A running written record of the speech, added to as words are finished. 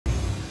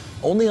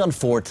Only on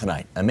 4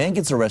 tonight, a man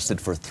gets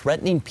arrested for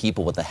threatening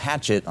people with a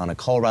hatchet on a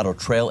Colorado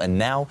trail, and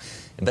now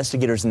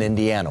investigators in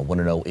Indiana want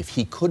to know if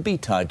he could be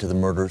tied to the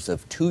murders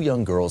of 2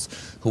 young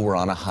girls who were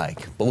on a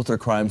hike. Both are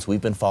crimes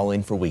we've been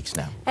following for weeks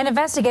now. And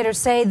investigators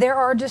say there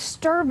are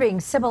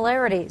disturbing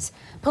similarities.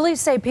 Police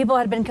say people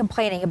had been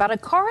complaining about a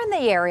car in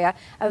the area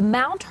of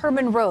Mount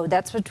Herman Road,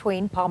 that's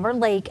between Palmer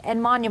Lake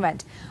and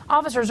Monument.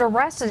 Officers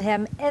arrested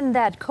him in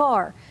that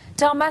car.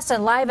 Tom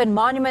Messon live in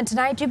Monument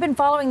tonight. You've been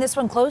following this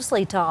one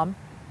closely, Tom.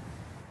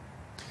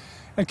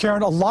 And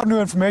Karen, a lot of new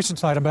information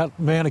tonight about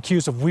a man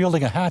accused of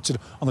wielding a hatchet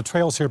on the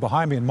trails here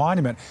behind me in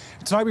Monument.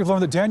 And tonight we've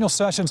learned that Daniel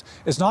Sessions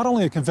is not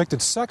only a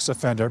convicted sex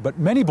offender, but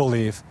many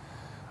believe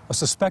a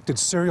suspected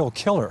serial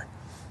killer.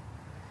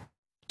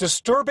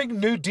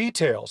 Disturbing new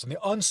details in the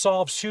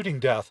unsolved shooting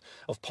death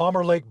of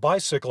Palmer Lake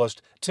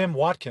bicyclist Tim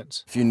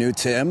Watkins. If you knew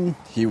Tim,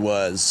 he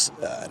was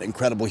an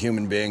incredible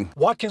human being.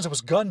 Watkins was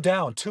gunned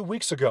down 2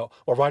 weeks ago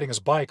while riding his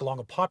bike along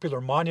a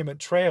popular Monument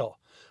trail.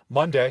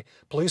 Monday,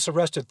 police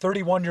arrested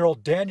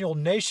 31-year-old Daniel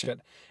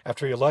Nation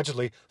after he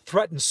allegedly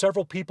threatened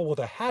several people with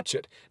a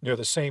hatchet near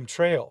the same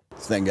trail.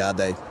 Thank God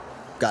they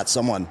got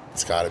someone.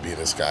 It's got to be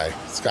this guy.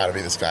 It's got to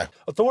be this guy.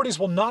 Authorities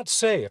will not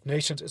say if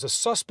Nations is a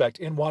suspect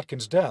in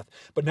Watkins' death,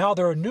 but now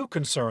there are new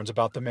concerns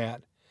about the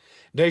man.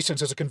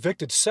 Nations is a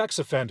convicted sex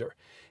offender.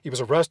 He was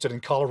arrested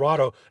in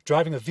Colorado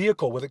driving a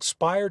vehicle with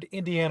expired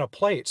Indiana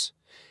plates.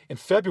 In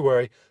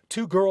February,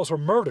 2 girls were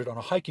murdered on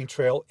a hiking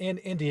trail in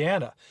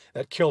Indiana.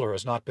 That killer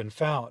has not been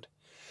found.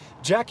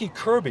 Jackie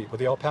Kirby with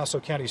the El Paso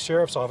County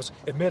Sheriff's Office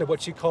admitted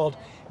what she called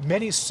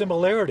many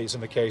similarities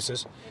in the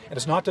cases and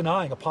is not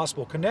denying a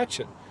possible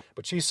connection.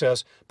 But she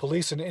says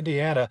police in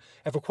Indiana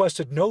have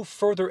requested no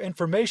further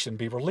information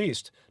be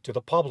released to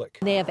the public.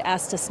 They have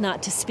asked us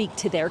not to speak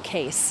to their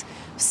case,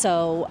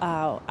 so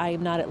I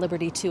am not at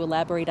liberty to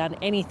elaborate on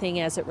anything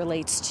as it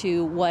relates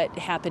to what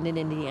happened in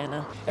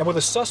Indiana. And with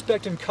a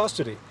suspect in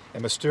custody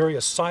and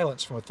mysterious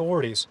silence from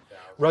authorities,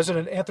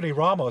 resident Anthony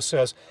Ramos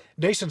says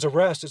Nation's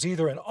arrest is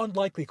either an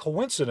unlikely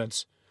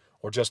coincidence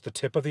or just the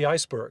tip of the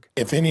iceberg.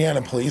 If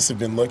Indiana police have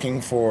been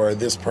looking for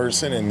this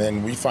person and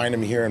then we find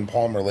him here in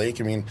Palmer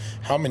Lake, I mean,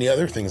 how many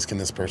other things can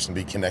this person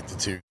be connected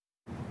to?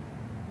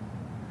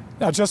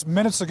 Now, just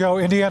minutes ago,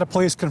 Indiana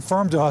police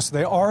confirmed to us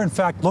they are in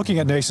fact looking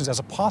at Nations as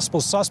a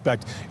possible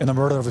suspect in the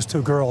murder of his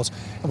 2 girls.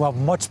 And we'll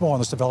have much more on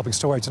this developing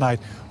story tonight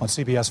on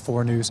CBS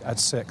 4 News at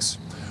 6.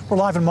 We're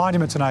live in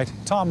Monument tonight.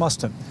 Tom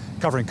Mustin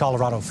covering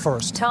Colorado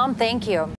First. Tom, thank you.